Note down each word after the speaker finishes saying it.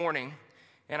Morning,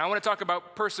 and I want to talk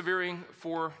about persevering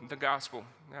for the gospel.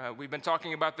 We've been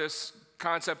talking about this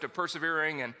concept of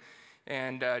persevering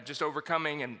and just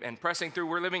overcoming and pressing through.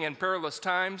 We're living in perilous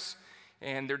times,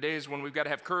 and there are days when we've got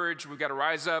to have courage, we've got to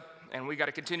rise up, and we've got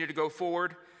to continue to go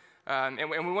forward. And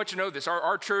we want you to know this.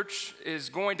 Our church is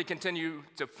going to continue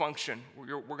to function.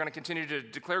 We're going to continue to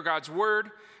declare God's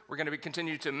word. We're going to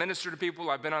continue to minister to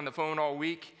people. I've been on the phone all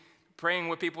week, praying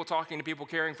with people, talking to people,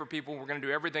 caring for people. We're going to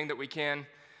do everything that we can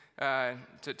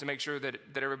to make sure that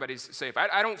everybody's safe.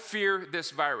 I don't fear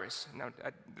this virus. Now, I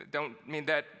don't mean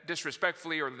that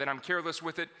disrespectfully or that I'm careless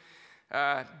with it,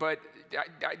 but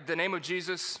the name of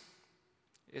Jesus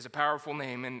is a powerful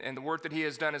name, and the work that he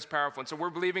has done is powerful. And so we're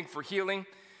believing for healing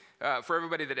for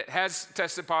everybody that it has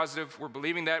tested positive. We're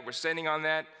believing that. We're standing on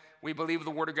that. We believe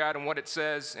the word of God and what it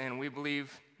says, and we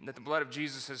believe that the blood of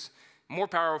Jesus is more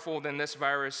powerful than this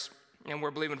virus, and we're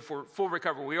believing for full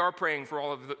recovery. We are praying for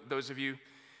all of those of you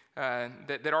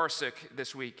that are sick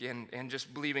this week and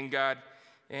just believing God.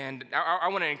 And I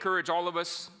want to encourage all of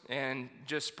us and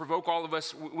just provoke all of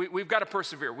us. We've got to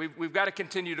persevere. We've got to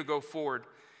continue to go forward.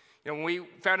 You know, when we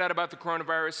found out about the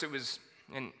coronavirus, it was,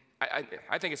 and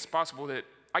I think it's possible that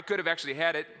I could have actually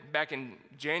had it back in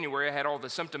January. I had all the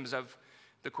symptoms of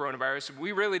the coronavirus.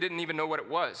 We really didn't even know what it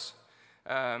was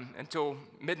until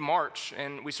mid-March,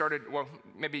 and we started, well,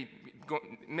 maybe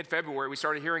mid-February, we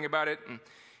started hearing about it. And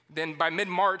then by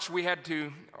mid-March, we had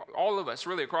to, all of us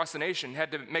really across the nation,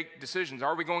 had to make decisions.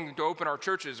 Are we going to open our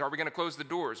churches? Are we going to close the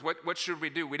doors? What should we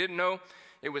do? We didn't know.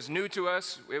 It was new to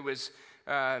us. It was,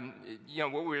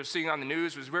 what we were seeing on the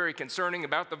news was very concerning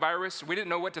about the virus. We didn't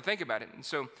know what to think about it. And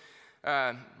so,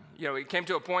 it came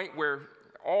to a point where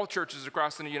all churches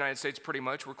across the United States pretty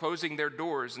much were closing their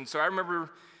doors. And so I remember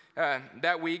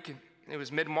that week, it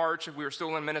was mid-March. We were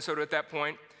still in Minnesota at that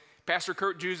point. Pastor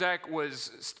Kurt Juzak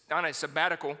was on a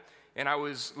sabbatical, and I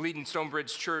was leading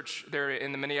Stonebridge Church there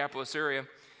in the Minneapolis area.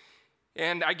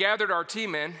 And I gathered our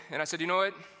team in, and I said, you know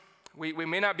what? We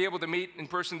may not be able to meet in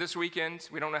person this weekend.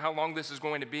 We don't know how long this is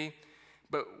going to be,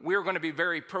 but we're going to be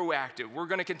very proactive. We're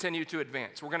going to continue to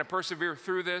advance. We're going to persevere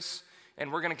through this,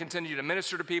 and we're going to continue to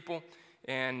minister to people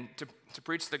and to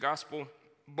preach the gospel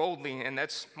boldly, and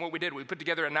that's what we did. We put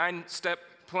together a 9-step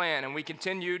plan, and we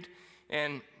continued,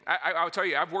 and I'll tell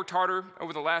you, I've worked harder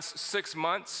over the last 6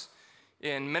 months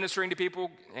in ministering to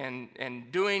people and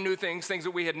doing new things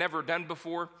that we had never done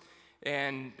before.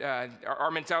 And our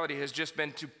mentality has just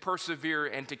been to persevere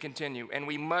and to continue. And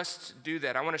we must do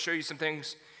that. I want to show you some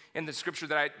things in the scripture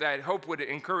that I hope would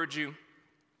encourage you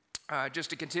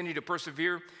just to continue to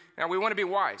persevere. Now, we want to be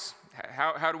wise.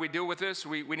 How do we deal with this?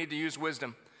 We need to use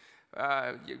wisdom.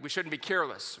 We shouldn't be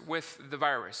careless with the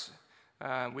virus.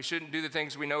 We shouldn't do the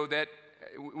things we know that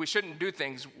we shouldn't do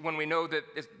things when we know that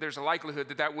there's a likelihood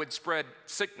that would spread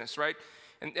sickness, right?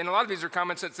 And a lot of these are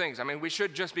common sense things. I mean, we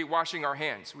should just be washing our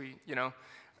hands. We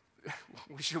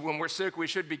should, when we're sick, we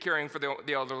should be caring for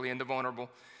the elderly and the vulnerable.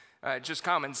 Just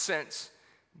common sense.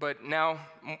 But now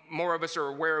more of us are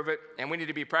aware of it, and we need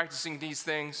to be practicing these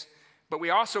things. But we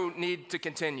also need to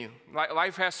continue.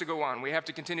 Life has to go on. We have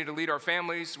to continue to lead our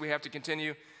families. We have to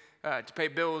continue to pay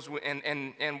bills,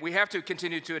 and we have to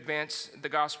continue to advance the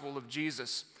gospel of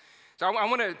Jesus. So I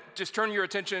want to just turn your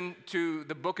attention to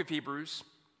the book of Hebrews.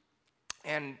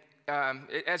 And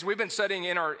as we've been studying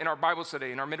in our Bible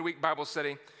study, in our midweek Bible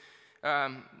study,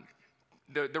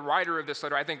 the writer of this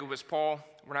letter, I think it was Paul.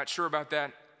 We're not sure about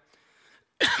that.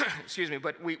 Excuse me,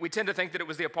 but we tend to think that it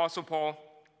was the Apostle Paul.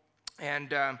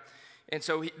 And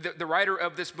so the writer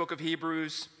of this book of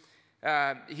Hebrews,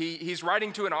 he's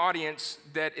writing to an audience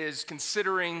that is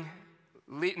considering.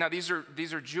 Now these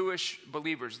are Jewish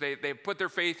believers. They put their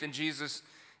faith in Jesus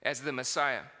as the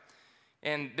Messiah,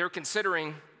 and they're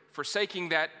considering forsaking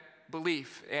that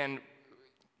belief, and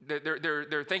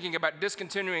they're thinking about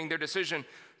discontinuing their decision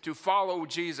to follow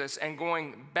Jesus and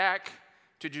going back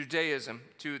to Judaism,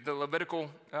 to the Levitical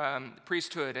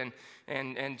priesthood,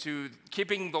 and to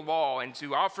keeping the law and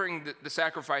to offering the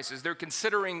sacrifices. They're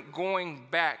considering going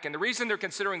back. And the reason they're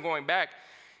considering going back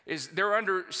is they're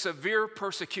under severe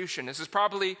persecution. This is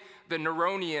probably the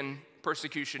Neronian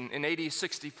persecution in AD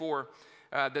 64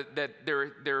 that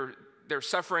they're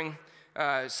suffering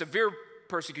severe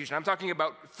persecution. I'm talking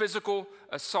about physical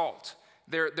assault.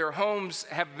 Their homes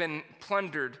have been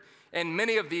plundered. And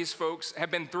many of these folks have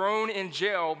been thrown in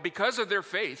jail because of their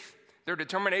faith, their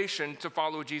determination to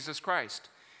follow Jesus Christ.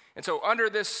 And so under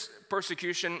this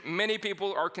persecution, many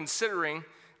people are considering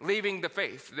leaving the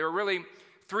faith. There are really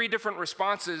 3 different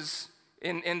responses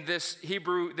in this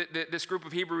this group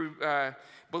of Hebrew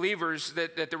believers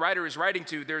that the writer is writing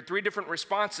to. There are 3 different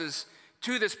responses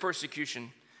to this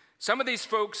persecution. Some of these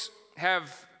folks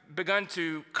have begun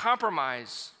to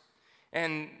compromise,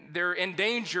 and they're in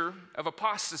danger of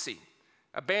apostasy,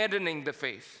 abandoning the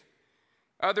faith.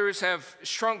 Others have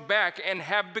shrunk back and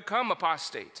have become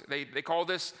apostate. They call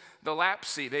this the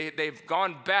lapsy. They've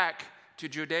gone back to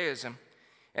Judaism.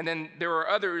 And then there are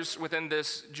others within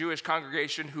this Jewish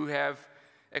congregation who have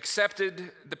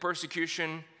accepted the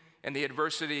persecution and the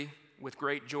adversity with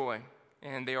great joy,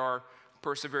 and they are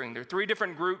persevering. There are three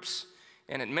different groups,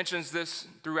 and it mentions this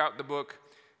throughout the book,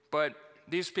 but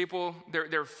these people,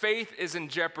 their faith is in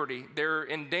jeopardy. They're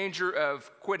in danger of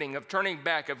quitting, of turning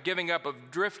back, of giving up, of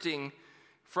drifting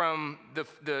from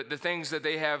the things that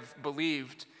they have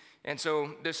believed. And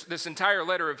so this entire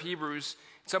letter of Hebrews,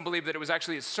 some believe that it was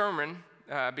actually a sermon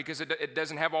because it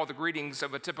doesn't have all the greetings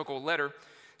of a typical letter.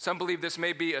 Some believe this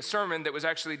may be a sermon that was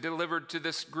actually delivered to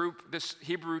this group, this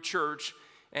Hebrew church,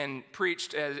 and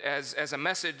preached as a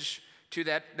message to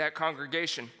that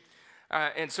congregation.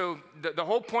 And so the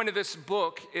whole point of this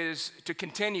book is to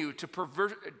continue to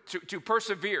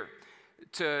persevere,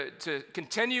 to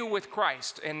continue with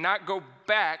Christ and not go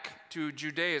back to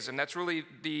Judaism. That's really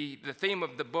the theme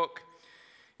of the book.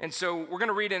 And so we're going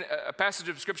to read a passage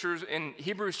of scriptures in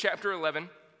Hebrews chapter 11.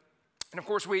 And of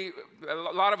course, a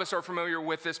lot of us are familiar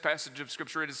with this passage of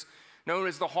scripture. It is known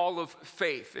as the Hall of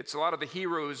Faith. It's a lot of the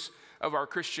heroes of our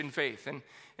Christian faith.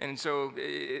 And so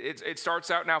it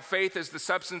starts out, now faith is the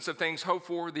substance of things hoped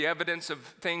for, the evidence of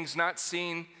things not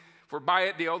seen. For by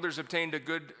it the elders obtained a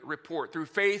good report. Through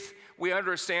faith we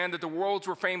understand that the worlds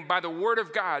were framed by the word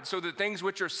of God, so that things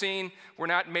which are seen were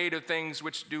not made of things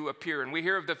which do appear. And we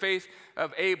hear of the faith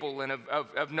of Abel and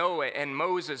of Noah and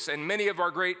Moses and many of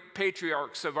our great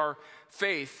patriarchs of our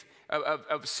faith,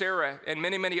 of Sarah and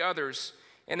many, many others.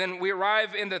 And then we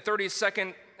arrive in the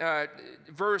 32nd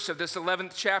verse of this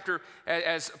 11th chapter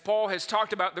as Paul has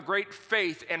talked about the great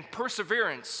faith and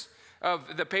perseverance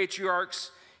of the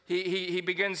patriarchs. He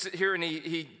begins here and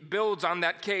he builds on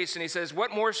that case, and he says,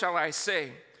 "What more shall I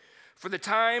say? For the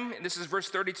time," this is verse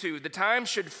 32, "the time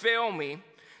should fail me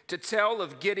to tell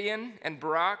of Gideon and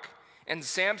Barak and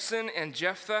Samson and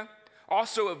Jephthah,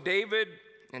 also of David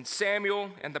and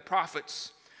Samuel and the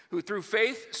prophets, who through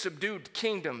faith subdued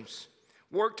kingdoms,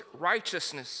 worked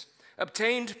righteousness,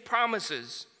 obtained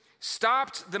promises,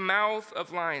 stopped the mouth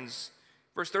of lions."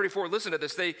 Verse 34, listen to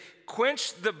this. "They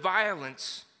quenched the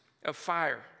violence of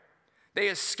fire. They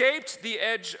escaped the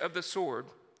edge of the sword.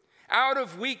 Out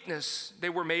of weakness they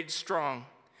were made strong.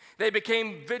 They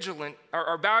became valiant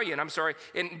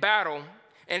in battle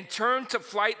and turned to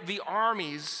flight the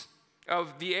armies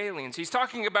of the aliens." He's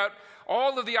talking about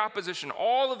all of the opposition,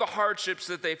 all of the hardships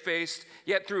that they faced,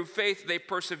 yet through faith they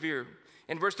persevered.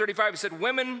 In verse 35, he said,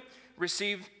 "Women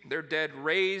received their dead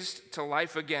raised to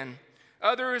life again.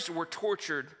 Others were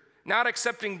tortured, not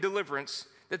accepting deliverance,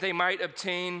 that they might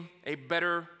obtain a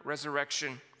better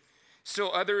resurrection.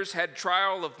 Still others had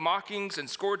trial of mockings and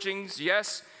scourgings,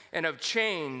 yes, and of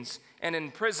chains and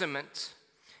imprisonment.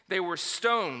 They were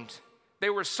stoned. They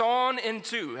were sawn in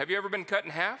two." Have you ever been cut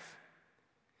in half?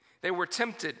 "They were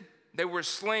tempted. They were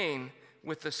slain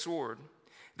with the sword.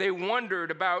 They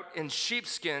wandered about in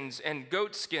sheepskins and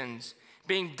goatskins,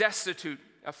 being destitute,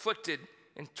 afflicted,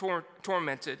 and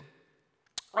tormented.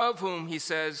 Of whom," he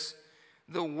says,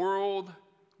 "the world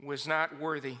was not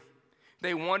worthy.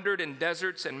 They wandered in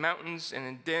deserts and mountains and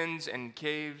in dens and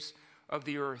caves of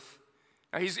the earth."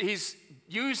 Now he's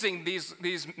using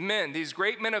these men, these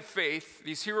great men of faith,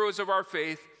 these heroes of our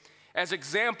faith, as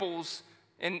examples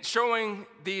and showing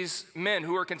these men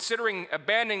who are considering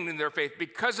abandoning their faith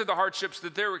because of the hardships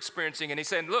that they're experiencing. And he's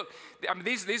saying, look, I mean,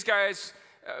 these guys,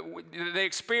 they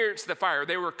experienced the fire.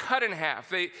 They were cut in half.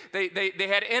 They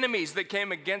had enemies that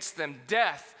came against them,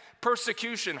 death,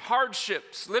 persecution,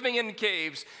 hardships, living in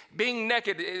caves, being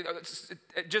naked,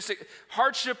 just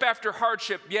hardship after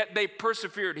hardship, yet they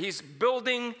persevered. He's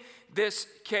building this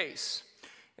case.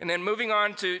 And then moving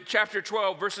on to chapter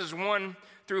 12, verses 1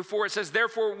 through 4, it says,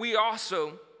 "Therefore we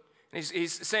also," and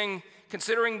he's saying,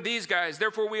 considering these guys,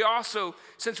 "therefore we also,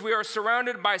 since we are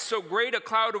surrounded by so great a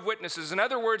cloud of witnesses," in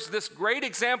other words, this great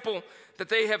example that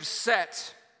they have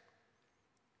set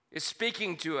is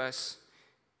speaking to us.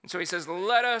 And so he says,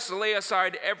 "Let us lay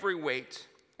aside every weight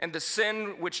and the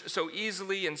sin which so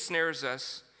easily ensnares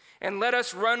us, and let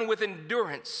us run with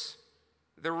endurance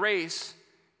the race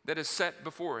that is set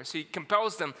before us." He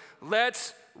compels them,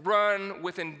 let's run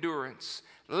with endurance.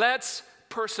 Let's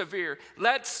persevere.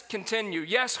 Let's continue.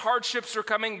 Yes, hardships are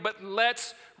coming, but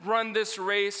let's run this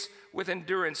race with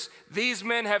endurance. These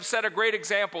men have set a great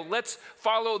example. Let's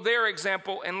follow their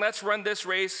example, and let's run this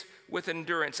race with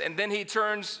endurance. And then he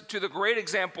turns to the great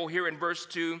example here in verse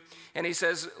 2, and he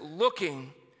says,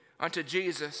 "Looking unto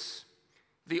Jesus,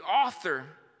 the author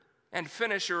and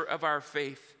finisher of our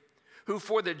faith, who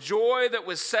for the joy that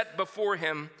was set before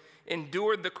him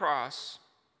endured the cross,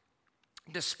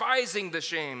 despising the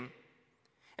shame,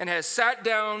 and has sat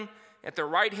down at the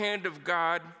right hand of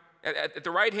God, at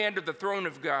the right hand of the throne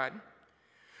of God.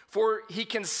 For he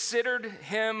considered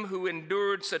him who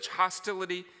endured such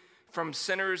hostility from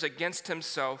sinners against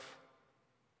himself,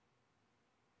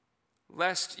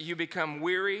 lest you become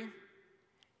weary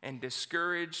and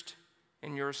discouraged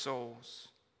in your souls.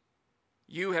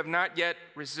 You have not yet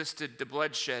resisted the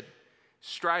bloodshed,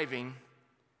 striving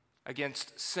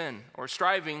against sin, or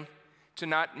striving to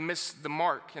not miss the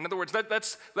mark. In other words,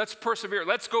 let's persevere.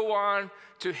 Let's go on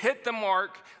to hit the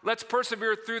mark. Let's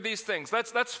persevere through these things.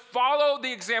 Let's follow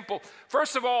the example,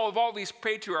 first of all these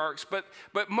patriarchs, but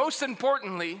most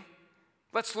importantly,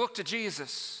 let's look to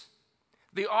Jesus,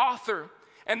 the author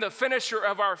and the finisher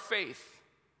of our faith,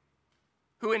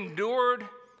 who endured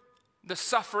the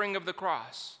suffering of the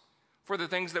cross for the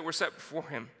things that were set before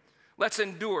him. Let's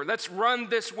endure. Let's run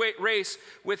this race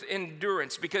with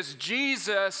endurance, because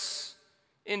Jesus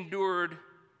endured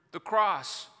the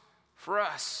cross for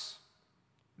us,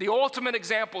 the ultimate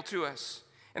example to us.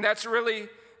 And that's really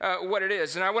what it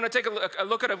is. And I want to take a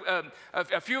look at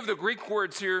a few of the Greek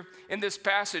words here in this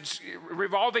passage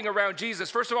revolving around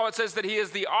Jesus. First of all, it says that he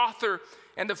is the author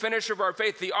and the finisher of our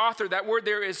faith. The author, that word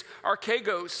there is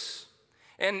archegos.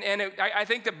 I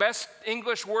think the best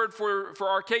English word for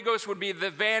archegos would be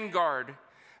the vanguard.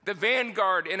 The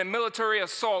vanguard in a military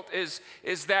assault is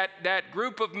that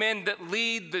group of men that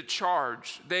lead the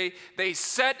charge. They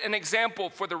set an example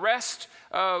for the rest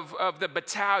of the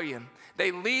battalion.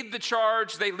 They lead the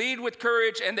charge, they lead with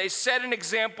courage, and they set an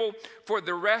example for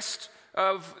the rest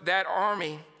of that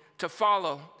army to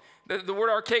follow. The word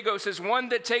archegos is one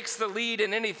that takes the lead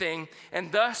in anything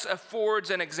and thus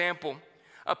affords an example.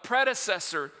 A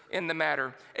predecessor in the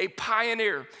matter, a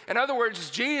pioneer. In other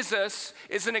words, Jesus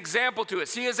is an example to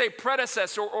us. He is a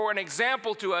predecessor or an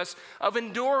example to us of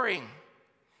enduring.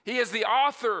 He is the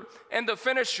author and the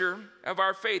finisher of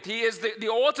our faith. He is the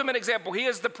ultimate example. He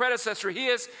is the predecessor. He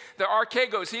is the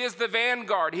archegos. He is the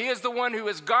vanguard. He is the one who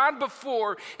has gone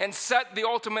before and set the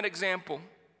ultimate example.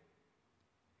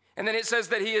 And then it says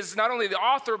that he is not only the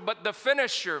author, but the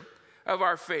finisher of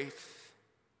our faith.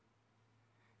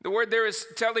 The word there is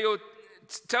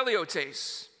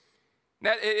teleotes.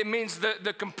 That it means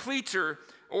the completer,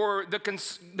 or the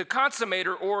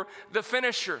consummator, or the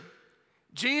finisher.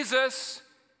 Jesus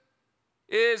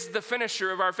is the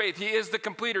finisher of our faith. He is the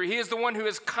completer. He is the one who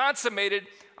has consummated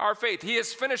our faith. He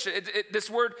has finished it. This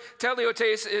word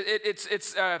teleotes,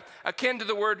 it's akin to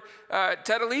the word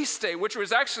teteleste, which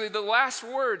was actually the last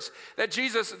words that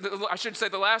Jesus, I should say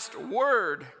the last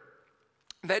word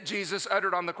that Jesus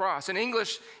uttered on the cross. In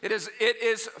English, it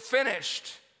is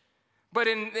finished. But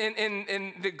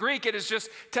in the Greek, it is just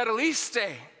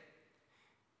teteleste.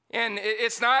 And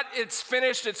it's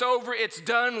finished, it's over, it's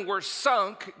done, we're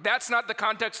sunk. That's not the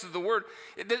context of the word.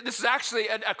 This is actually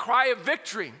a cry of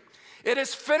victory. It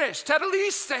is finished,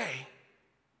 teteleste.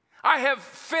 I have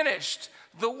finished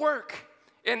the work.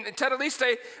 And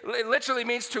teteleste literally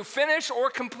means to finish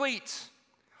or complete.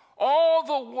 All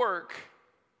the work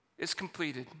is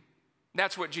completed.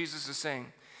 That's what Jesus is saying.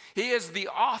 He is the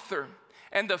author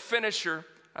and the finisher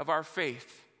of our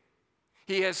faith.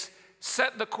 He has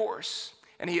set the course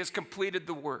and he has completed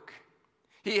the work.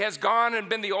 He has gone and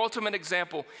been the ultimate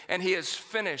example, and he has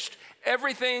finished.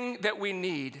 Everything that we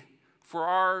need for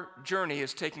our journey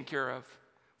is taken care of.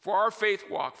 For our faith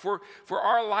walk, for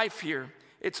our life here,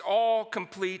 it's all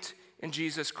complete in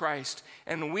Jesus Christ.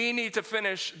 And we need to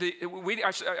finish, we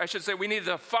need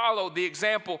to follow the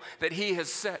example that he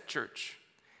has set, church.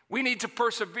 We need to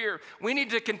persevere. We need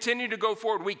to continue to go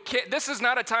forward. This is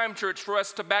not a time, church, for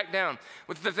us to back down.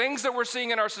 With the things that we're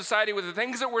seeing in our society, with the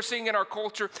things that we're seeing in our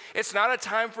culture, it's not a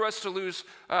time for us to lose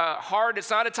heart. It's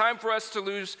not a time for us to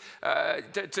lose,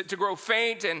 to grow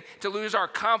faint and to lose our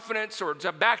confidence or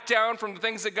to back down from the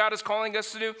things that God is calling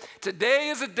us to do. Today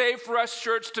is a day for us,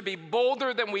 church, to be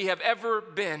bolder than we have ever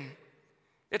been.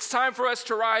 It's time for us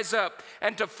to rise up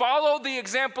and to follow the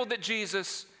example that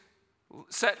Jesus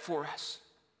set for us.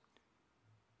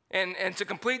 And to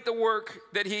complete the work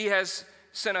that he has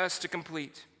sent us to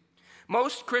complete.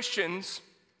 Most Christians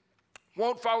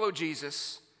won't follow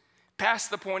Jesus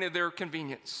past the point of their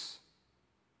convenience.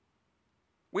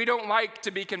 We don't like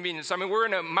to be convenienced. I mean, we're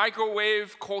in a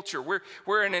microwave culture.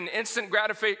 We're in an instant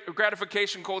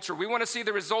gratification culture. We want to see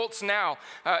the results now.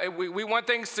 We want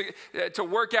things to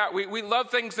work out. We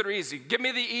love things that are easy. Give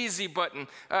me the easy button.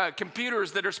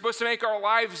 Computers that are supposed to make our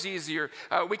lives easier.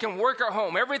 We can work at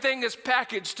home. Everything is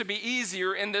packaged to be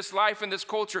easier in this life, in this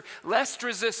culture. Less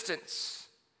resistance.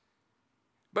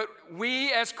 But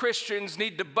we as Christians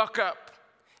need to buck up.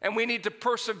 And we need to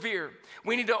persevere.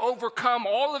 We need to overcome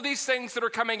all of these things that are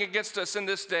coming against us in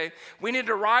this day. We need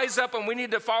to rise up and we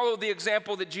need to follow the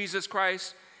example that Jesus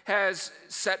Christ has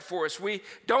set for us. We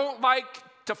don't like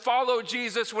to follow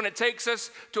Jesus when it takes us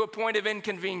to a point of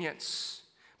inconvenience.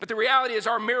 But the reality is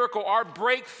our miracle, our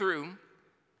breakthrough,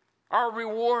 our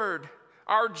reward,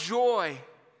 our joy,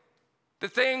 the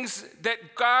things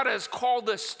that God has called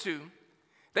us to,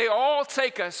 they all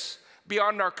take us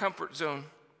beyond our comfort zone.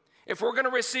 If we're going to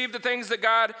receive the things that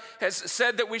God has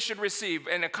said that we should receive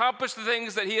and accomplish the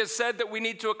things that he has said that we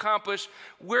need to accomplish,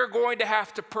 we're going to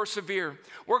have to persevere.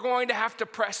 We're going to have to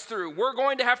press through. We're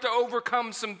going to have to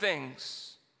overcome some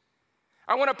things.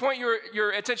 I want to point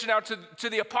your attention out to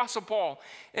the Apostle Paul.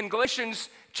 In Galatians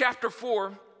chapter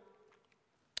 4,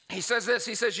 he says this.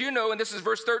 He says, you know, and this is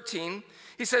verse 13,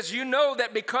 he says, you know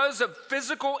that because of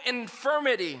physical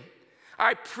infirmity,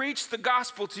 I preached the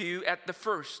gospel to you at the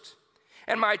first.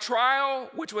 And my trial,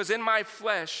 which was in my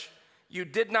flesh, you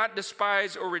did not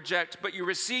despise or reject, but you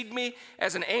received me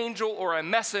as an angel or a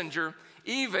messenger,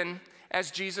 even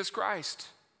as Jesus Christ.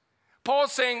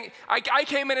 Paul's saying, I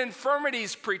came in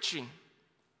infirmities preaching.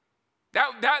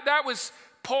 That was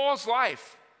Paul's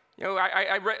life. You know,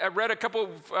 I read a couple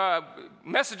of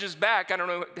messages back, I don't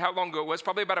know how long ago it was,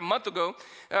 probably about a month ago,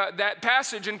 that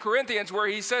passage in Corinthians where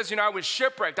he says, you know, I was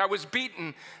shipwrecked, I was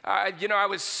beaten, I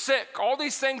was sick, all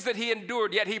these things that he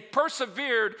endured, yet he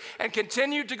persevered and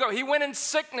continued to go. He went in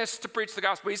sickness to preach the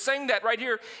gospel. He's saying that right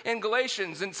here in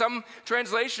Galatians. In some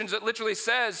translations, it literally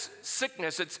says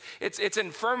sickness. It's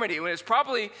infirmity. And it's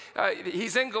probably,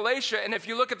 he's in Galatia, and if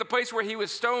you look at the place where he was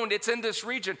stoned, it's in this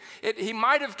region. He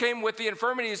might have came with the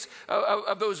infirmities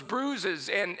of those bruises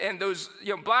and those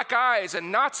black eyes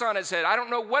and knots on his head. I don't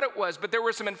know what it was, but there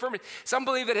were some infirmities. Some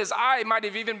believe that his eye might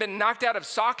have even been knocked out of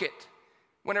socket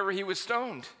whenever he was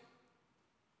stoned.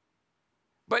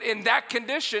 But in that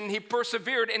condition, he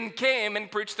persevered and came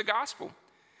and preached the gospel.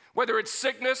 Whether it's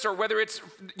sickness or whether it's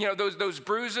those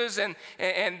bruises and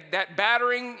that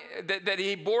battering that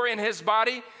he bore in his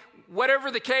body,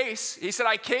 whatever the case, he said,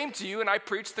 I came to you and I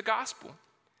preached the gospel.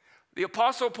 The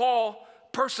Apostle Paul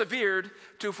persevered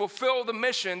to fulfill the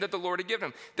mission that the Lord had given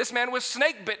him. This man was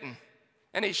snake bitten,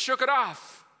 and he shook it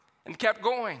off and kept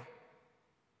going.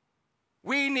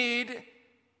 We need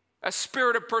a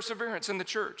spirit of perseverance in the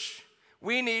church.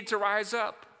 We need to rise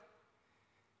up.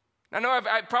 I know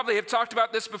I probably have talked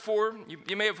about this before.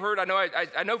 You may have heard.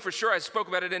 I know for sure I spoke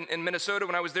about it in Minnesota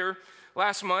when I was there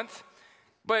last month.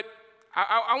 But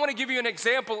I want to give you an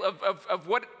example of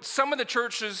what some of the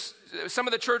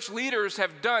church leaders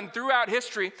have done throughout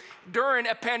history during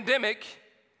a pandemic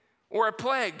or a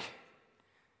plague.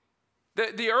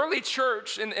 The early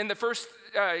church in the first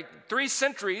 3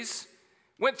 centuries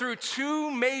went through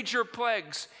 2 major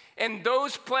plagues, and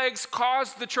those plagues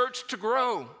caused the church to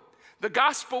grow. The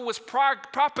gospel was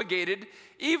propagated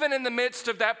even in the midst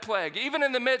of that plague, even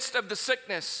in the midst of the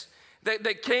sickness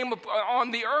that came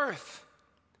on the earth.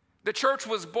 The church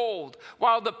was bold.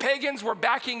 While the pagans were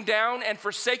backing down and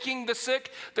forsaking the sick,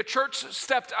 the church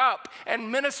stepped up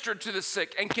and ministered to the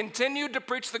sick and continued to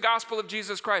preach the gospel of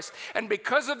Jesus Christ. And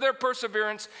because of their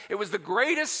perseverance, it was the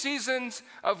greatest seasons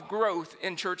of growth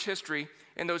in church history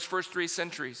in those first 3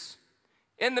 centuries.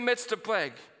 In the midst of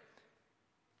plague.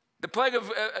 The plague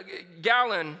of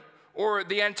Galen, or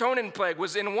the Antonine plague,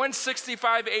 was in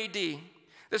 165 AD.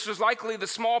 This was likely the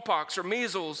smallpox or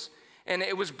measles, and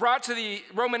it was brought to the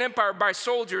Roman Empire by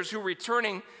soldiers who were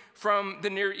returning from the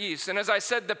Near East. And as I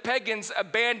said, the pagans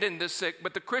abandoned the sick,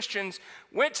 but the Christians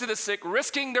went to the sick,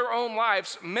 risking their own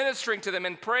lives, ministering to them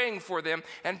and praying for them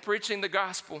and preaching the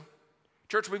gospel.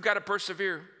 Church, we've got to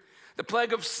persevere. The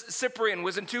plague of Cyprian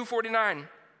was in 249.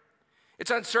 It's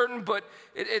uncertain, but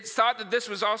it's thought that this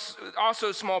was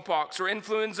also smallpox or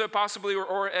influenza possibly,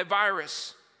 or a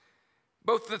virus.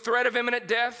 Both the threat of imminent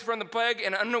death from the plague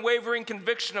and unwavering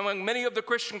conviction among many of the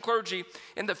Christian clergy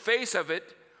in the face of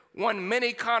it won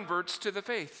many converts to the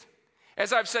faith.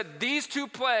 As I've said, these 2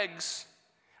 plagues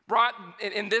brought,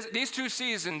 in these 2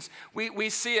 seasons, we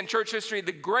see in church history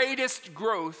the greatest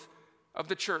growth of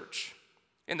the church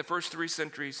in the first 3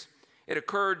 centuries. It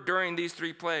occurred during these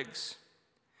 3 plagues.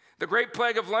 The Great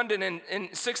Plague of London in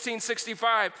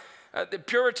 1665, the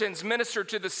Puritans ministered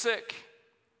to the sick.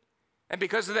 And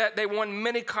because of that, they won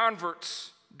many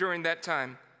converts during that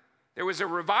time. There was a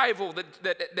revival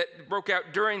that broke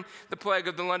out during the plague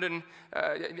of London in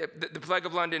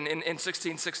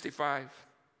 1665.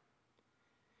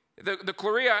 The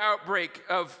cholera outbreak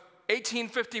of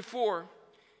 1854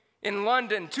 in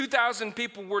London, 2,000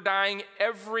 people were dying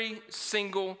every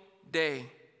single day.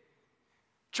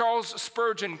 Charles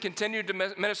Spurgeon continued to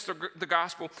minister the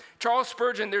gospel. Charles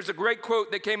Spurgeon, there's a great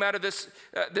quote that came out of this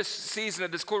season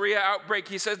of this cholera outbreak.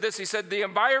 He said this, he said, "The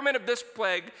environment of this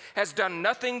plague has done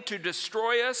nothing to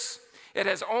destroy us. It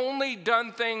has only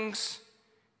done things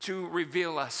to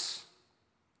reveal us."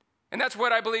 And that's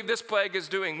what I believe this plague is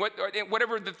doing.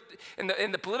 Whatever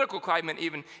in the political climate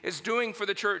even is doing for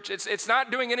the church. It's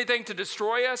not doing anything to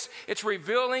destroy us. It's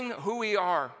revealing who we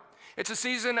are. It's a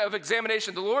season of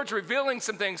examination. The Lord's revealing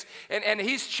some things, and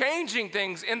He's changing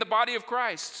things in the body of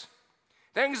Christ.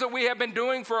 Things that we have been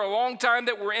doing for a long time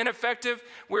that were ineffective,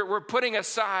 we're putting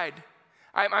aside.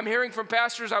 I'm hearing from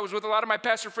pastors. I was with a lot of my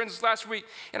pastor friends last week,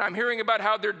 and I'm hearing about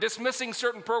how they're dismissing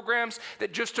certain programs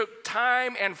that just took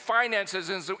time and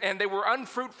finances, and they were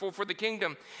unfruitful for the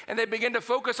kingdom. And they begin to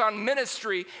focus on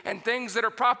ministry and things that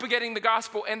are propagating the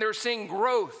gospel, and they're seeing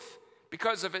growth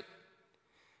because of it.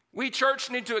 We, church,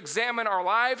 need to examine our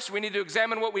lives. We need to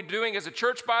examine what we're doing as a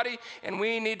church body, and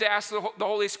we need to ask the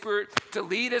Holy Spirit to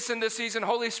lead us in this season.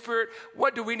 Holy Spirit,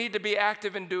 what do we need to be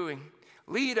active in doing?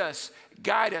 Lead us,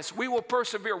 guide us. We will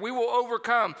persevere. We will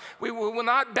overcome. We will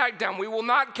not back down. We will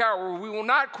not cower. We will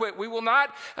not quit. We will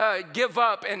not give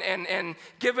up and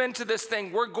give in to this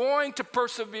thing. We're going to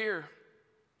persevere.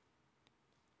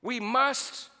 We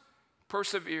must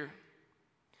persevere.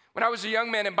 When I was a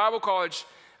young man in Bible college,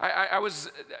 I was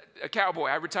a cowboy.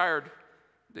 I retired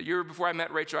the year before I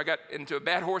met Rachel. I got into a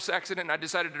bad horse accident, and I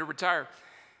decided to retire.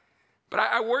 But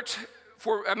I worked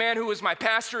for a man who was my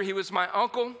pastor. He was my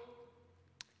uncle.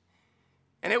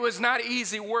 And it was not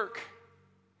easy work.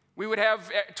 We would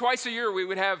have, twice a year, we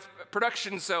would have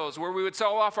production sales where we would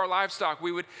sell off our livestock.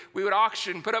 We would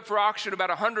put up for auction about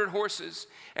 100 horses.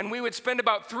 And we would spend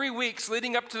about 3 weeks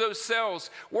leading up to those sales,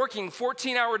 working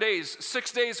 14-hour days,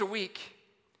 6 days a week.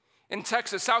 In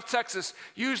Texas, South Texas,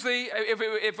 usually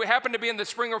if we happen to be in the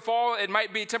spring or fall, it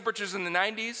might be temperatures in the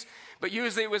 90s, but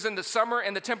usually it was in the summer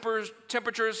and the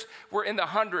temperatures were in the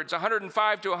hundreds,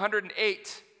 105 to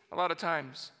 108 a lot of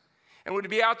times. And we'd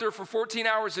be out there for 14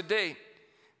 hours a day,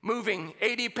 moving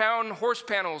 80-pound horse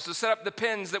panels to set up the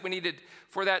pens that we needed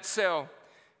for that sale,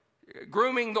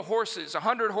 grooming the horses,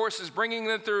 100 horses, bringing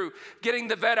them through, getting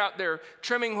the vet out there,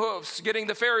 trimming hoofs, getting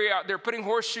the farrier out there, putting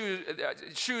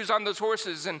shoes on those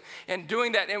horses and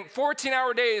doing that. In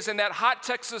 14-hour days in that hot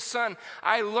Texas sun,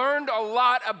 I learned a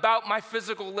lot about my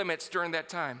physical limits during that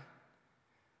time.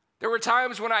 There were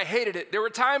times when I hated it. There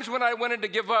were times when I wanted to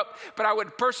give up, but I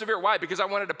would persevere. Why? Because I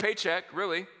wanted a paycheck,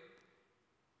 really.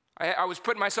 I was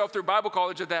putting myself through Bible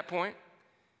college at that point.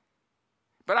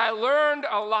 But I learned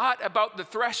a lot about the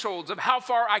thresholds of how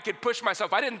far I could push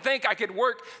myself. I didn't think I could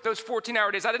work those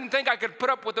 14-hour days. I didn't think I could put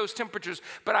up with those temperatures.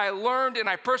 But I learned and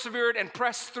I persevered and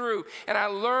pressed through. And I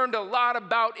learned a lot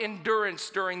about endurance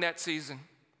during that season.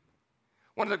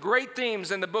 One of the great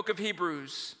themes in the book of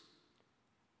Hebrews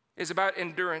is about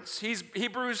endurance.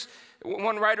 Hebrews,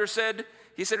 one writer said,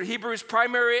 Hebrews'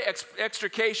 primary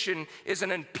extrication is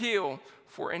an appeal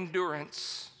for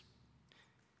endurance.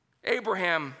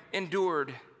 Abraham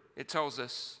endured, it tells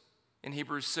us in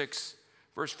Hebrews 6,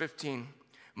 verse 15.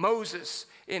 Moses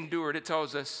endured, it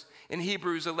tells us in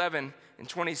Hebrews 11 and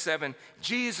 27.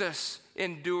 Jesus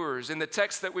endures. In the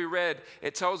text that we read,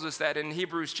 it tells us that in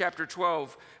Hebrews chapter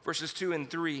 12, verses 2 and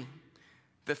 3.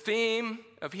 The theme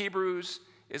of Hebrews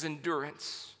is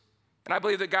endurance. And I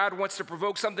believe that God wants to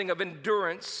provoke something of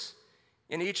endurance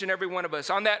in each and every one of us.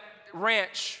 On that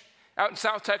ranch out in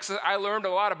South Texas, I learned a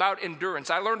lot about endurance.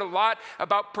 I learned a lot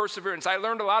about perseverance. I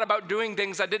learned a lot about doing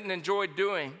things I didn't enjoy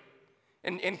doing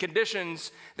in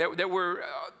conditions that were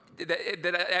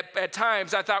at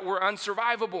times I thought were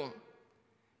unsurvivable.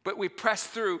 But we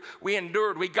pressed through. We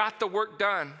endured. We got the work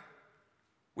done.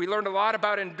 We learned a lot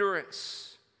about endurance.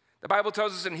 The Bible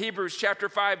tells us in Hebrews chapter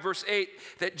 5, verse 8,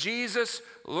 that Jesus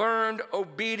learned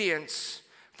obedience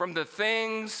from the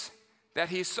things that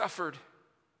he suffered.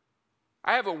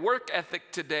 I have a work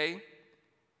ethic today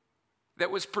that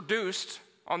was produced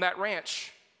on that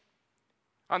ranch,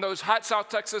 on those hot South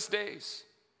Texas days,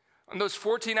 on those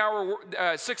 14-hour,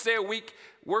 6-day-a-week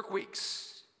work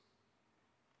weeks.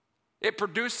 It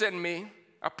produced in me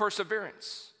a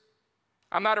perseverance.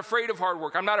 I'm not afraid of hard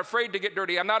work. I'm not afraid to get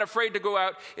dirty. I'm not afraid to go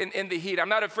out in the heat. I'm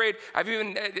not afraid. I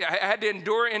had to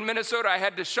endure in Minnesota. I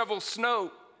had to shovel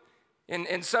snow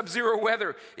in sub-zero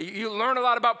weather. You learn a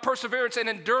lot about perseverance and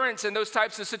endurance in those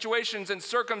types of situations and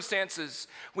circumstances.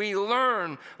 We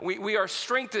learn, we are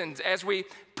strengthened as we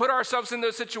put ourselves in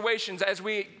those situations, as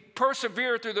we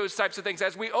persevere through those types of things,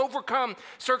 as we overcome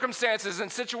circumstances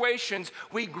and situations,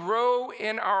 we grow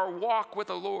in our walk with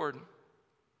the Lord.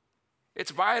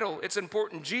 It's vital, it's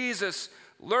important. Jesus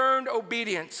learned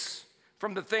obedience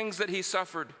from the things that he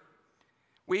suffered.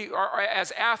 We are,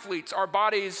 as athletes, our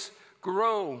bodies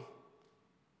grow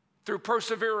through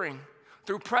persevering,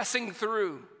 through pressing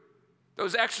through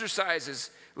those exercises.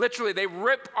 Literally, they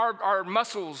rip our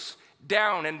muscles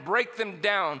down and break them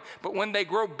down, but when they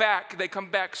grow back, they come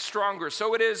back stronger.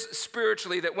 So it is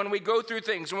spiritually, that when we go through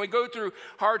things, when we go through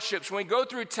hardships, when we go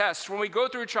through tests, when we go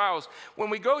through trials,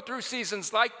 when we go through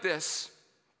seasons like this,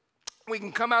 we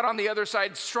can come out on the other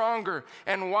side stronger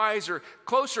and wiser,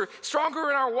 closer, stronger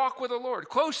in our walk with the Lord,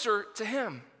 closer to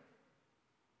him,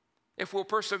 if we'll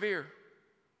persevere.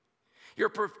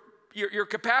 Your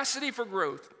capacity for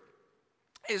growth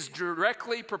is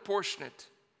directly proportionate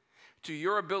to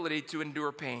your ability to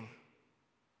endure pain.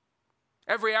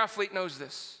 Every athlete knows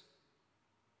this.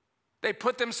 They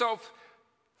put themselves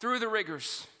through the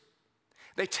rigors.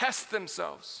 They test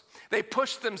themselves. They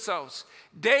push themselves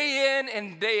day in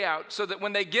and day out so that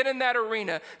when they get in that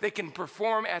arena, they can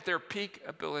perform at their peak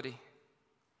ability.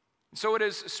 And so it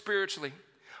is spiritually.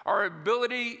 Our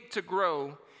ability to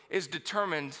grow is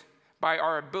determined by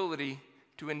our ability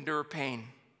to endure pain.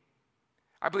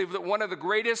 I believe that one of the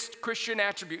greatest Christian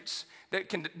attributes that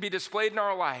can be displayed in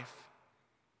our life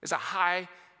is a high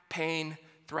pain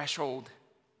threshold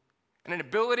and an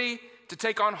ability to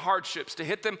take on hardships, to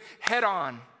hit them head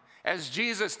on, as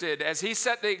Jesus did, as he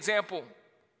set the example,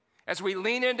 as we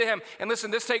lean into him. And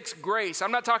listen, this takes grace.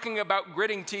 I'm not talking about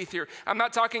gritting teeth here. I'm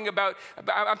talking about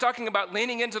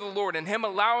leaning into the Lord and him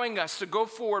allowing us to go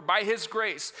forward by his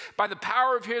grace, by the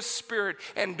power of his Spirit,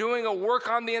 and doing a work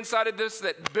on the inside of this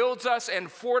that builds us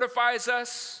and fortifies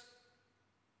us.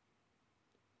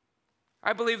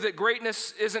 I believe that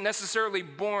greatness isn't necessarily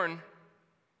born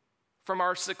from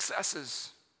our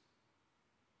successes.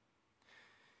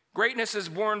 Greatness is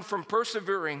born from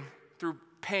persevering through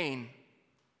pain.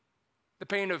 The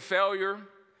pain of failure,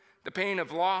 the pain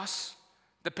of loss,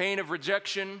 the pain of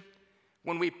rejection.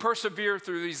 When we persevere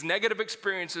through these negative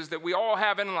experiences that we all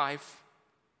have in life,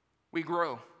 we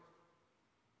grow.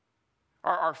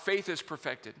 Our faith is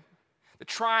perfected. The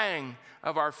trying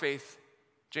of our faith,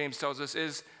 James tells us,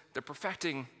 is the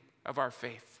perfecting of our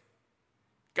faith.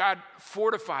 God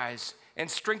fortifies and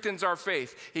strengthens our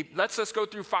faith. He lets us go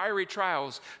through fiery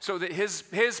trials so that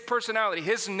his personality,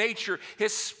 his nature,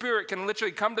 his Spirit can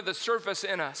literally come to the surface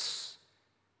in us.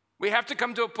 We have to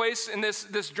come to a place in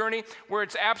this journey where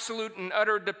it's absolute and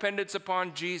utter dependence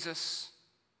upon Jesus.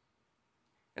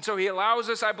 And so he allows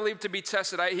us, I believe, to be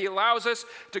tested. He allows us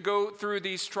to go through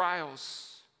these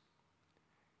trials.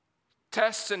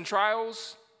 Tests and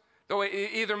trials, they'll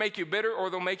either make you bitter or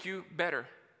they'll make you better.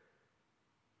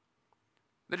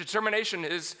 The determination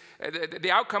is, the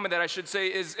outcome of that, I should say,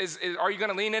 is are you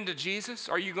going to lean into Jesus?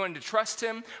 Are you going to trust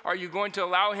him? Are you going to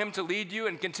allow him to lead you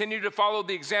and continue to follow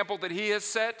the example that he has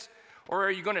set? Or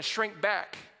are you going to shrink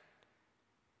back?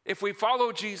 If we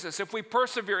follow Jesus, if we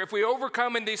persevere, if we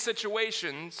overcome in these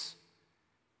situations,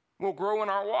 we'll grow in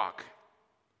our walk.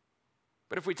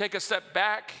 But if we take a step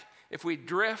back, if we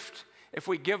drift, if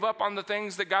we give up on the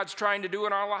things that God's trying to do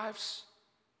in our lives,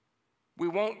 we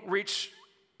won't reach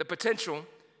the potential,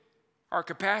 our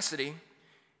capacity.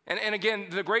 And again,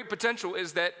 the great potential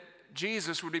is that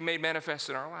Jesus would be made manifest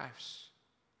in our lives.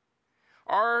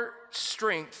 Our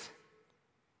strength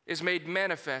is made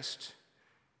manifest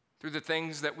through the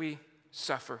things that we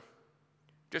suffer.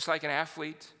 Just like an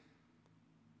athlete,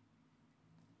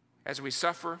 as we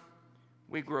suffer,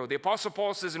 we grow. The Apostle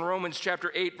Paul says in Romans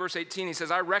chapter 8, verse 18, he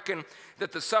says, I reckon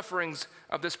that the sufferings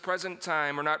of this present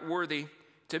time are not worthy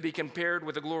to be compared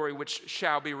with the glory which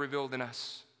shall be revealed in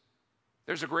us.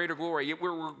 There's a greater glory.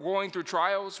 We're going through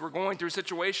trials. We're going through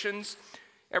situations.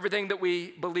 Everything that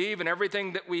we believe and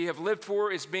everything that we have lived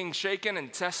for is being shaken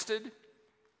and tested.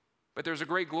 But there's a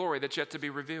great glory that's yet to be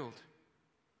revealed.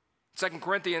 2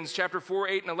 Corinthians chapter 4,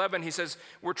 8, and 11, he says,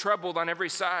 we're troubled on every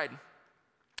side,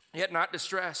 yet not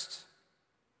distressed.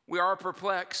 We are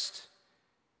perplexed,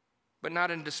 but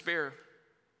not in despair.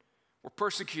 We're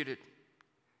persecuted,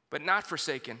 but not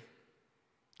forsaken.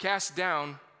 Cast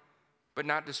down, but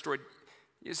not destroyed.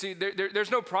 You see, there's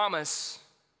no promise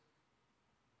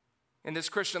in this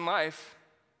Christian life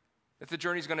that the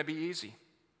journey's going to be easy.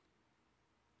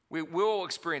 We will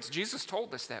experience, Jesus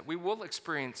told us that, we will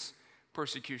experience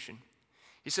persecution.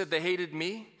 He said, they hated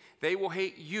me, they will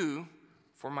hate you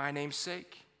for my name's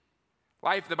sake.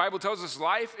 Life, the Bible tells us,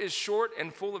 life is short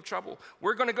and full of trouble.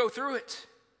 We're going to go through it.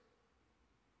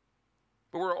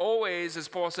 But we're always, as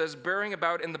Paul says, bearing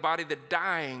about in the body the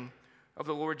dying of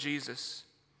the Lord Jesus,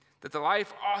 that the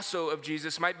life also of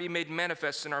Jesus might be made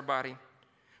manifest in our body.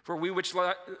 For we which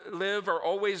live are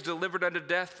always delivered unto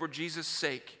death for Jesus'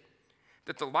 sake,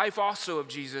 that the life also of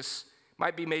Jesus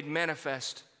might be made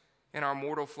manifest in our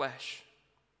mortal flesh.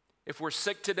 If we're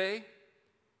sick today,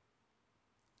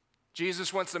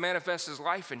 Jesus wants to manifest his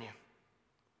life in you.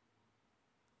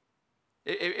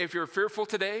 If you're fearful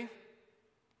today,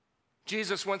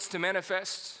 Jesus wants to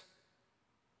manifest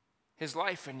his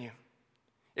life in you.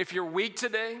 If you're weak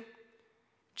today,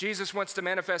 Jesus wants to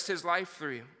manifest his life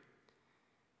through you.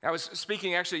 I was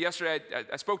speaking actually yesterday.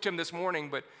 I spoke to him this morning,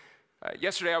 but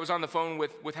yesterday I was on the phone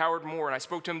with Howard Moore, and I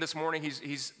spoke to him this morning.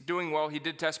 He's doing well. He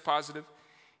did test positive,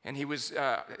 and he was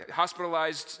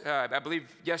hospitalized, I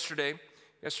believe, yesterday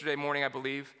morning, I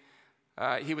believe.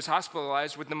 He was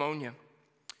hospitalized with pneumonia.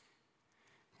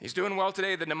 He's doing well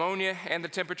today. The pneumonia and the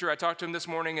temperature, I talked to him this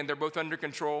morning, and they're both under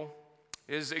control.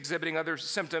 Is exhibiting other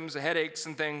symptoms, headaches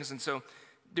and things, and so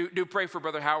do pray for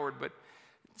Brother Howard. But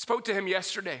spoke to him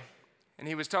yesterday, and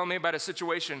he was telling me about a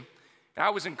situation, and I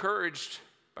was encouraged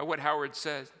by what Howard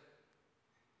said.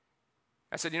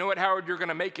 I said, you know what, Howard, you're going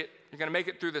to make it. You're going to make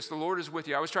it through this. The Lord is with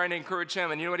you. I was trying to encourage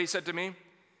him, and you know what he said to me?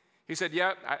 He said,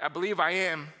 yeah, I believe I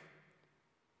am,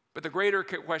 but the greater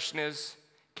question is,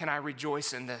 can I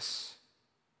rejoice in this?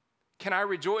 Can I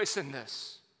rejoice in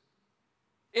this?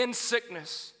 In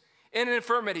sickness, in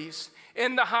infirmities,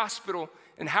 in the hospital,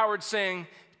 and Howard saying,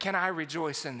 can I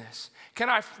rejoice in this? Can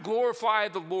I glorify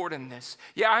the Lord in this?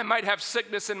 Yeah, I might have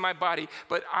sickness in my body,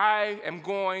 but I am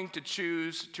going to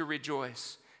choose to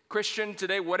rejoice. Christian,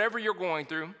 today, whatever you're going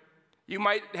through, you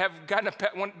might have gotten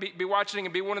be watching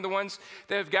and be one of the ones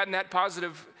that have gotten that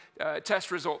positive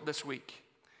test result this week.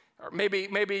 Or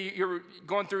maybe you're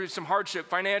going through some hardship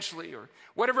financially or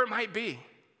whatever it might be.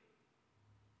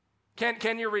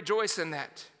 Can you rejoice in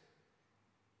that?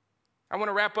 I want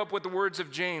to wrap up with the words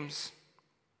of James.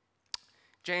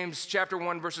 James chapter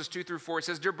 1, verses 2 through 4. It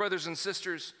says, dear brothers and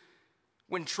sisters,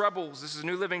 when troubles, this is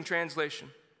New Living Translation,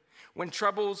 when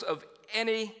troubles of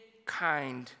any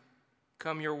kind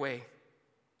come your way,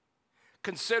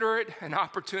 consider it an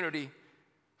opportunity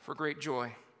for great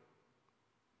joy.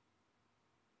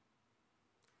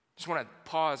 Just want to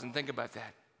pause and think about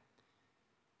that.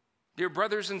 Dear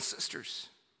brothers and sisters,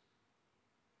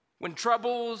 when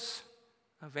troubles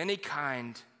of any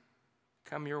kind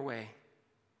come your way,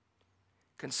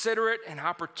 consider it an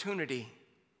opportunity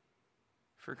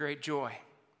for great joy.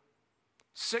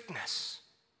 Sickness,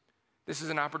 this is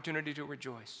an opportunity to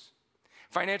rejoice.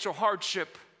 Financial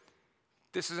hardship,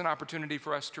 this is an opportunity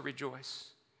for us to rejoice.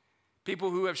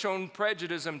 People who have shown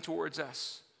prejudice towards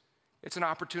us, it's an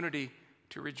opportunity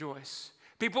to rejoice.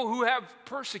 People who have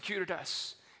persecuted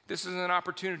us, this is an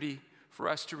opportunity for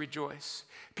us to rejoice.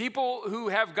 People who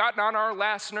have gotten on our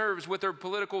last nerves with their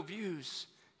political views,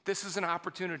 this is an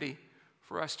opportunity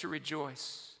for us to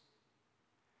rejoice.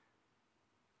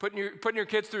 Putting your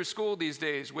kids through school these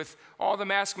days with all the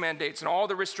mask mandates and all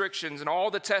the restrictions and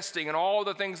all the testing and all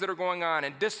the things that are going on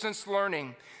and distance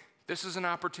learning, this is an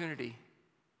opportunity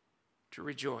to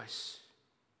rejoice.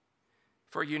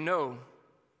 For you know,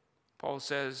 Paul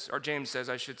says, or James says,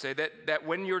 I should say, that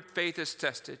when your faith is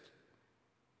tested,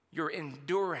 your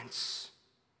endurance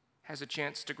has a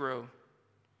chance to grow.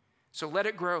 So let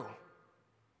it grow.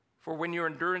 For when your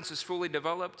endurance is fully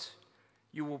developed,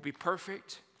 you will be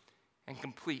perfect and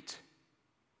complete,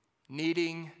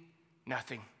 needing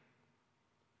nothing.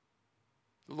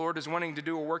 The Lord is wanting to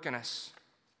do a work in us.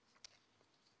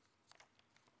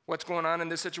 What's going on in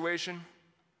this situation?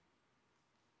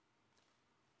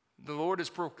 The Lord is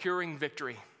procuring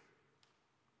victory.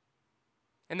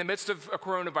 In the midst of a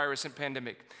coronavirus and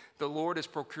pandemic, the Lord is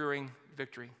procuring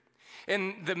victory.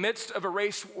 In the midst of a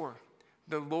race war,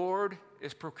 the Lord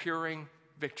is procuring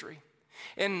victory.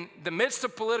 In the midst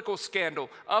of political scandal,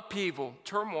 upheaval,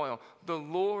 turmoil, the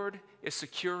Lord is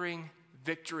securing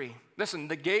victory. Listen,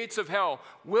 the gates of hell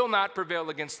will not prevail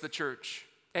against the church.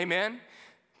 Amen?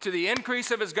 To the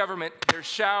increase of his government, there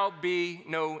shall be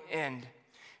no end.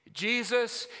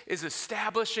 Jesus is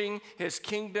establishing his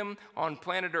kingdom on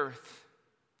planet Earth.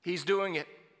 He's doing it.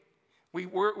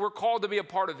 We're called to be a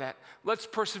part of that. Let's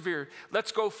persevere.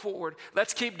 Let's go forward.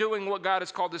 Let's keep doing what God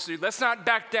has called us to do. Let's not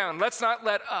back down. Let's not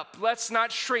let up. Let's not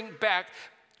shrink back.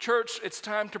 Church, it's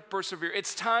time to persevere.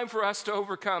 It's time for us to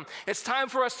overcome. It's time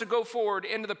for us to go forward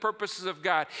into the purposes of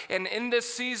God. And in this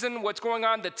season, what's going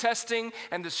on, the testing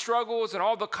and the struggles and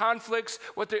all the conflicts,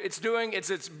 what it's doing,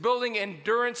 it's building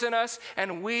endurance in us,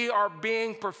 and we are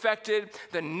being perfected.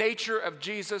 The nature of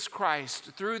Jesus Christ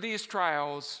through these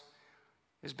trials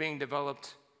is being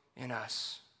developed in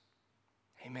us.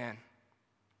 Amen.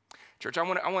 Church, I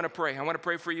want to pray. I want to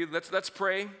pray for you. Let's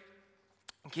pray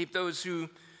and keep those who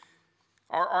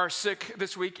are sick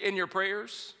this week in your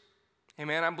prayers.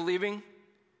 Amen. I'm believing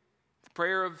the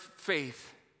prayer of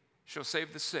faith shall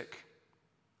save the sick.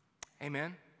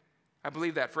 Amen. I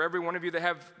believe that. For every one of you that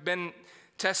have been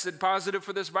tested positive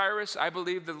for this virus, I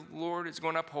believe the Lord is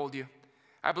going to uphold you.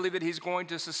 I believe that he's going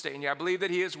to sustain you. I believe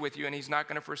that he is with you and he's not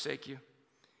going to forsake you.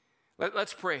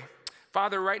 Let's pray.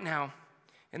 Father, right now,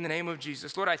 in the name of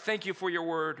Jesus, Lord, I thank you for your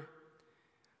word.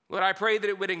 Lord, I pray that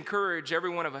it would encourage every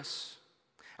one of us.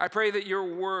 I pray that your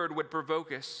word would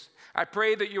provoke us. I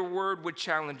pray that your word would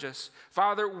challenge us.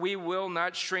 Father, we will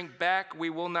not shrink back.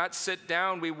 We will not sit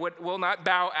down. We will not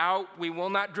bow out. We will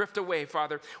not drift away,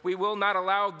 Father. We will not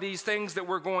allow these things that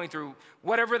we're going through,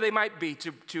 whatever they might be,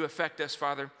 to affect us,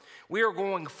 Father. We are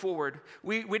going forward.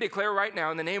 We declare right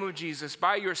now in the name of Jesus,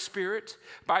 by your Spirit,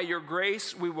 by your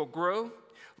grace, we will grow.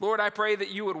 Lord, I pray that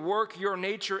you would work your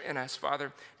nature in us,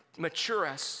 Father. Mature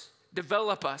us.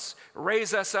 Develop us,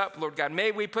 raise us up, Lord God.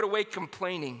 May we put away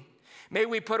complaining. May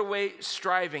we put away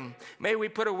striving. May we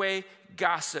put away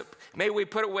gossip. May we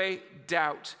put away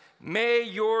doubt. May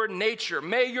your nature,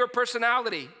 may your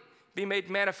personality be made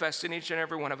manifest in each and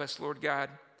every one of us, Lord God.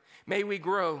 May we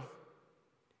grow.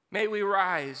 May we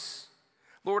rise.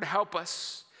 Lord, help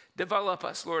us. Develop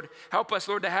us, Lord. Help us,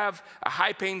 Lord, to have a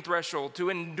high pain threshold, to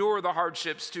endure the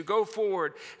hardships, to go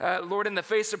forward, Lord, in the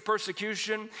face of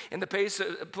persecution, in the face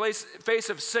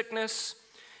of sickness,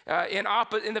 in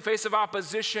the face of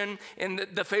opposition, in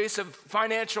the face of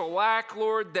financial lack,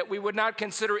 Lord, that we would not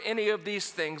consider any of these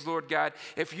things, Lord God.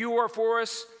 If you are for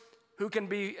us, who can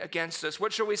be against us?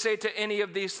 What shall we say to any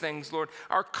of these things, Lord?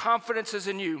 Our confidence is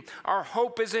in you. Our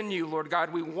hope is in you, Lord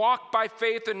God. We walk by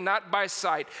faith and not by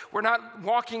sight. We're not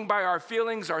walking by our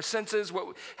feelings, our senses,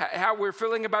 how we're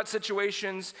feeling about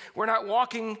situations. We're not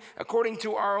walking according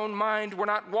to our own mind. We're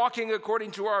not walking according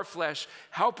to our flesh.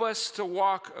 Help us to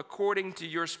walk according to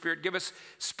your Spirit. Give us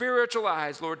spiritual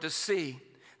eyes, Lord, to see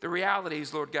the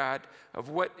realities, Lord God, of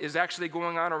what is actually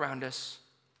going on around us.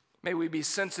 May we be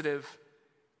sensitive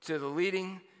to the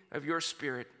leading of your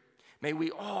Spirit. May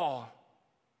we all,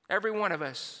 every one of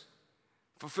us,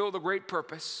 fulfill the great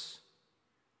purpose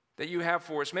that you have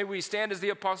for us. May we stand as the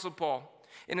Apostle Paul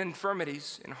in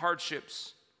infirmities, in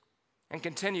hardships, and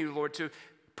continue, Lord, to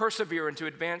persevere and to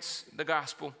advance the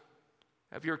gospel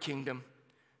of your kingdom,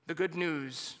 the good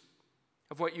news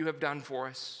of what you have done for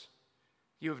us.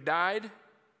 You have died,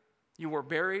 you were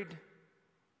buried,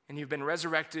 and you've been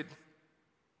resurrected.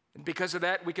 And because of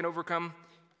that, we can overcome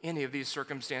any of these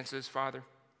circumstances, Father,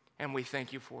 and we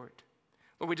thank you for it.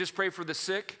 Lord, we just pray for the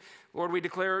sick. Lord, we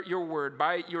declare your word.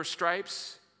 By your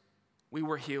stripes, we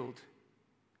were healed.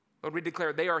 Lord, we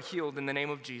declare they are healed in the name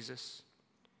of Jesus.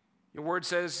 Your word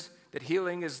says that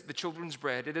healing is the children's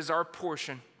bread. It is our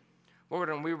portion, Lord,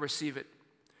 and we receive it.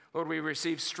 Lord, we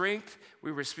receive strength.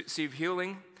 We receive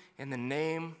healing in the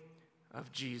name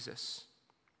of Jesus.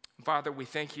 Father, we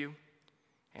thank you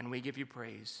and we give you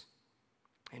praise.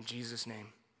 In Jesus' name.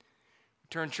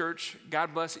 Turn, church.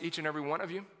 God bless each and every one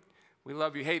of you. We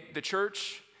love you. Hey, the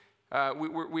church,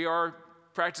 we are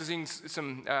practicing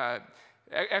some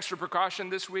extra precaution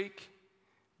this week,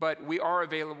 but we are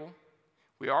available.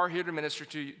 We are here to minister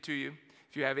to you.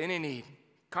 If you have any need,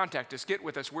 contact us. Get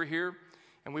with us. We're here,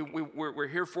 and we're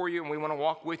here for you, and we want to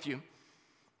walk with you.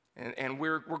 And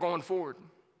we're going forward.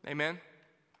 Amen.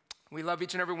 We love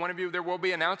each and every one of you. There will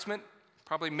be an announcement,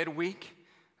 probably midweek,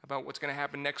 about what's going to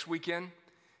happen next weekend.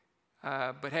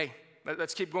 But hey,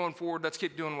 let's keep going forward. Let's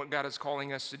keep doing what God is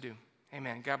calling us to do.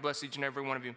 Amen. God bless each and every one of you.